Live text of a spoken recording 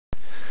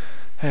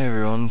Hey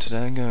everyone,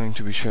 today I'm going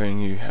to be showing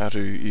you how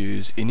to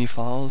use ini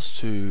files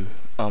to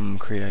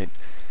create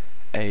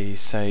a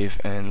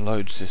save and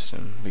load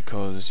system,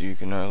 because you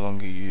can no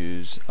longer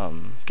use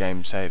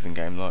game save and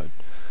game load.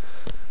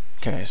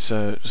 Okay,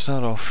 so to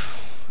start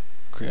off,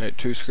 create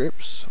two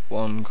scripts,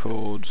 one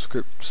called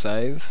script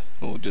save,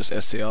 or just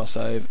scr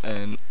save,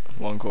 and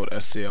one called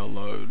scr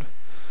load.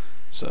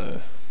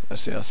 So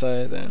scr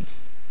save, then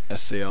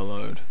scr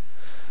load.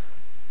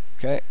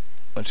 Okay.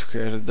 Once you've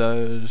created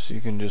those, you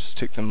can just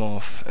tick them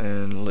off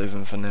and leave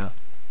them for now.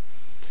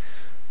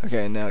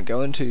 Okay, now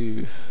go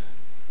into...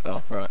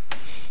 oh, right.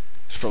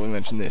 Should probably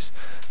mention this.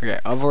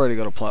 Okay, I've already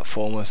got a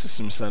platformer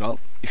system set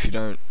up. If you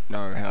don't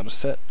know how to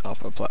set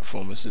up a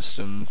platformer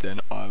system, then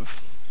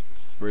I've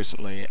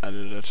recently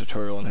added a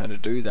tutorial on how to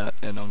do that,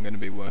 and I'm going to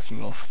be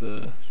working off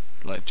the,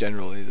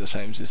 generally the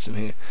same system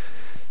here.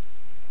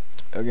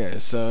 Okay,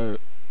 so,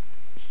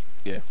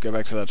 yeah, go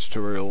back to that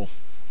tutorial,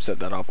 set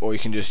that up, or you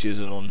can just use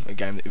it on a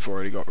game that you've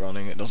already got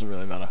running. It doesn't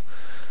really matter.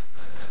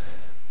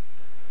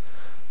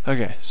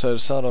 Okay, so to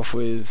start off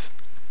with,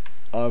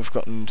 I've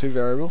gotten two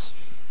variables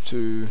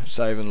to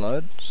save and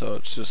load, so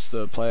it's just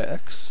the player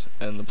X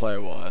and the player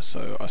Y.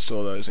 So I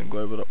store those in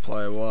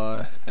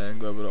global.player_Y and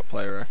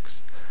global.player_X.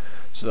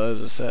 So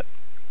those are set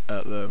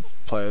at the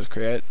player's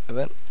create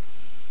event,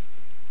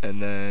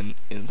 and then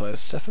in the player's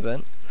step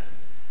event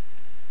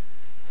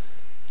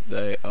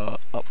they are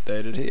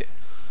updated here.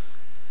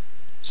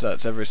 So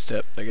that's every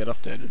step they get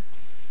updated.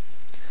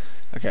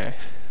 Okay,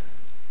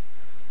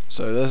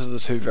 so those are the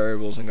two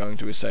variables I'm going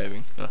to be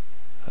saving.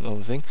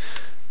 Another thing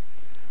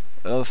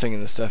in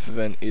the step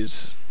event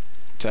is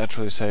to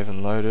actually save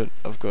and load it.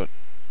 I've got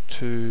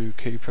two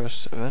key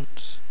press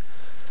events.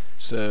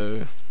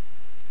 So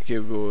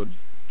keyboard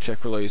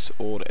check release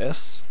Alt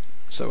S.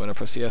 So when I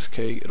press the S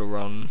key, it'll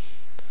run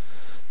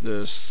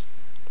the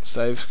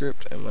save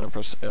script, and when I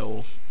press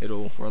L,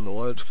 it'll run the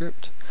load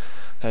script.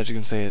 As you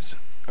can see, it's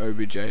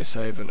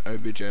ObjectSave and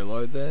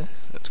ObjectLoad there.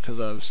 That's because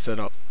I've set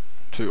up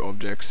two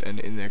objects, and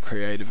in their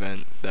create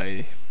event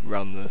they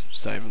run the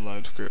save and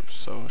load scripts,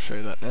 so I'll show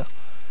you that now.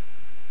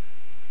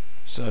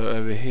 So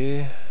over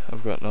here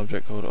I've got an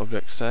object called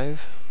ObjectSave,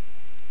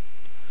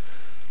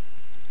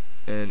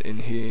 and in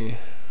here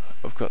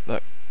I've got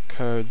that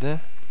code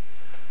there.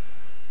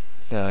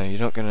 Now you're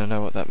not going to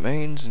know what that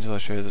means until I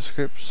show you the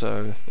script,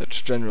 so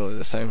it's generally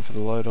the same for the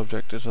load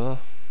object as well.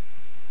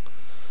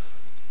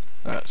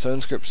 Alright, so in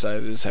script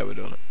save is how we're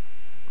doing it.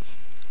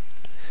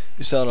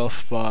 You start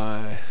off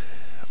by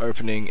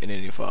opening an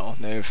ini file.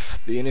 Now if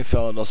the ini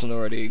file doesn't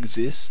already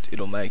exist,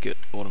 it'll make it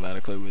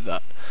automatically with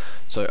that.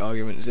 So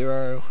argument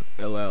 0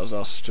 allows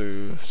us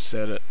to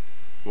set it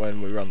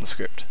when we run the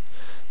script.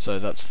 So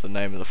that's the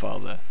name of the file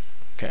there.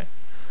 Okay.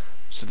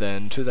 So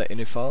then to that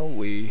ini file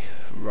we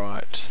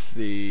write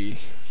the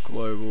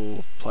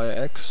global player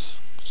X,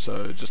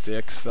 so just the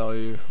X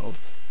value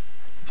of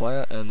the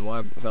player and the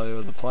Y value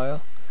of the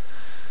player,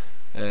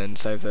 and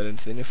save that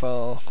into the ini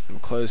file,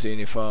 and close the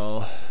ini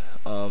file,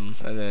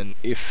 and then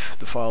if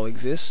the file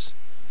exists,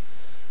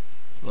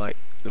 like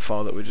the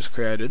file that we just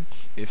created,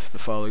 if the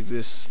file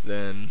exists,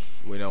 then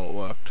we know it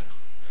worked.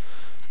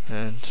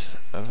 And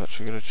I've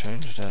actually got to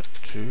change that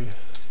to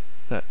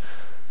that.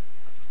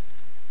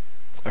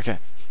 Okay,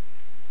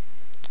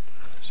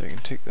 so you can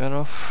tick that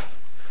off,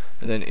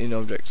 and then in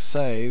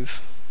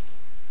ObjectSave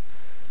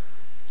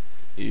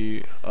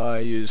I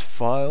use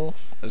file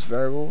as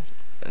variable,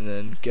 and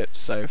then get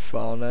save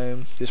file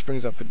name. This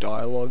brings up a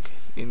dialog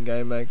in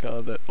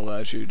GameMaker that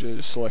allows you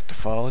to select a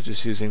file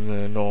just using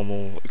the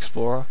normal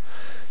Explorer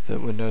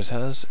that Windows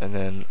has, and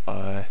then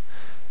I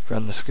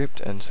run the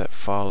script and set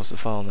file as the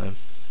file name.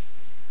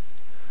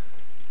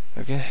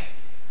 Okay,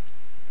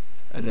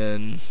 and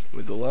then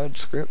with the load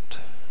script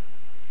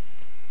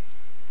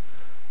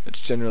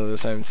it's generally the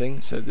same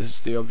thing. So this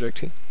is the object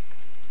here.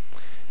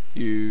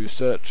 You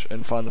search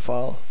and find the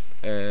file,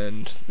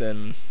 and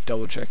then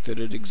double check that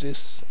it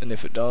exists, and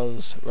if it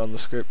does, run the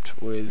script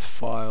with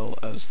file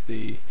as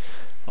the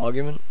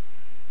argument,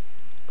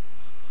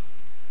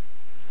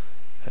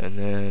 and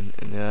then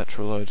in the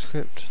actual load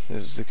script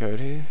this is the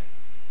code here.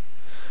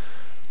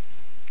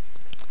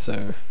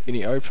 So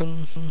ini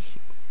open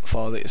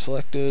file that you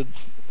selected,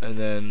 and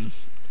then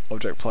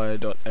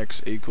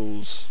objectPlayer.x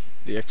equals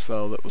the X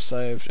file that was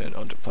saved, and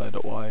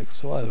objectPlayer.y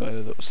equals the Y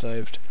value that was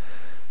saved,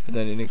 and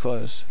then ini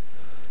close.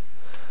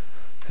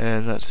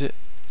 And that's it.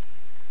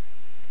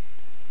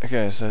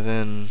 Okay, so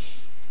then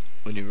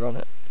when you run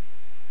it,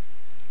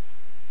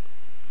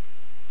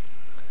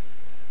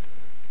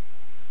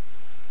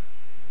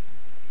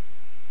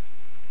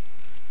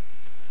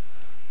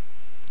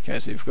 okay,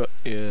 so you've got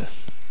your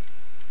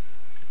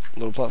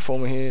little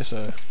platformer here,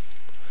 so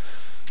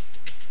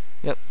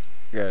yep.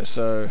 Okay,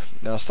 so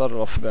now I started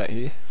off about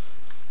here,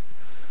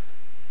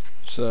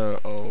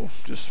 so I'll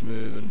just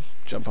move and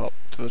jump up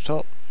to the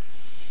top.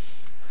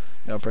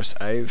 Now press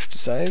A to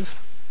save.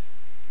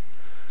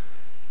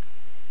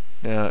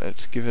 Now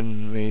it's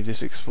given me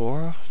this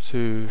Explorer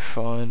to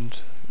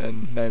find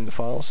and name the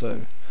file,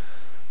 so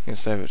I can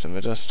save it to my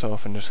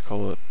desktop and just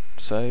call it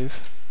save.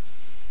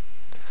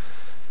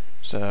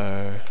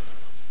 So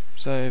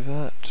save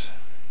that,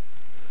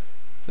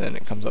 then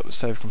it comes up with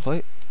save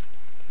complete.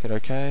 Hit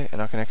OK,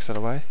 and I can exit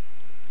away.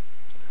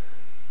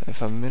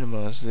 If I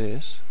minimize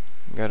this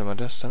and go to my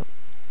desktop,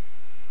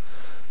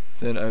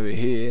 then over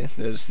here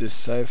there's this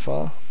save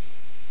file.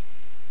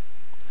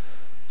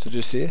 So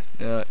just here,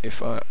 now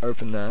if I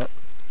open that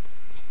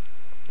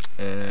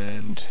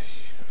and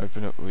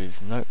open it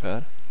with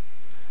Notepad,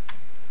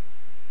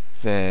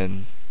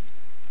 then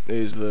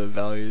these are the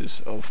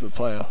values of the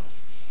player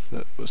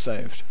that were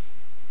saved.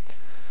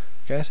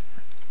 Okay,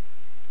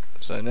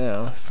 so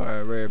now if I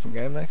reopen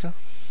GameMaker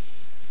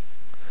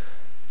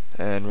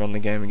and run the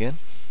game again,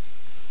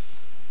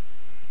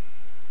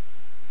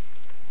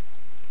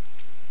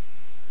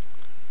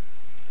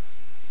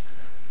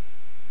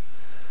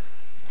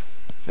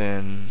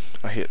 then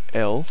I hit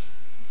L,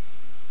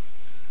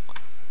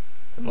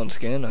 and once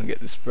again I get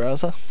this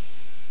browser.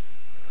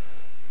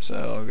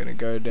 So I'm going to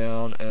go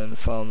down and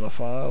find my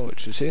file,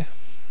 which is here,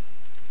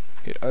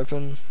 hit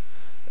open,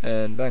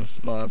 and bang,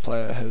 my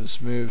player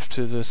has moved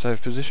to the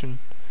save position,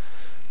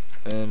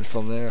 and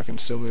from there I can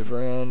still move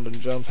around and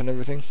jump and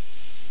everything.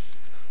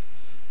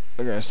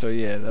 Okay, so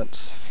yeah,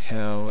 that's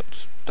how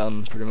it's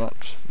done pretty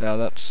much. Now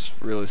that's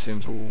really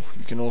simple.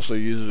 You can also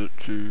use it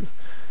to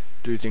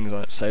do things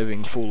like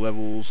saving full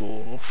levels,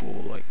 or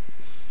for like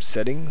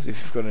settings.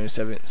 If you've got any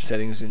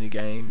settings in your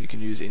game, you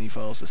can use any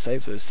files to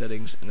save those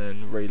settings and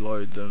then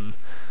reload them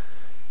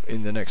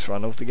in the next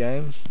run of the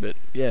game. But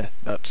yeah,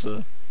 that's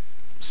a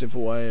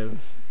simple way of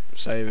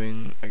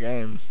saving a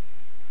game.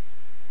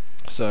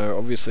 So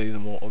obviously the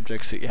more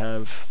objects that you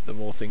have, the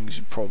more things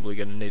you're probably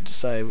going to need to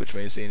save, which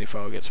means the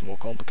file gets more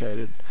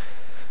complicated.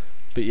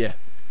 But yeah,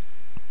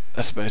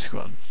 that's the basic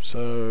one.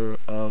 So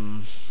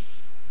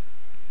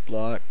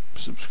like,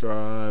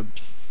 subscribe,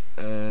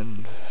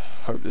 and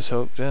hope this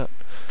helped out.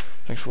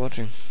 Thanks for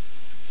watching.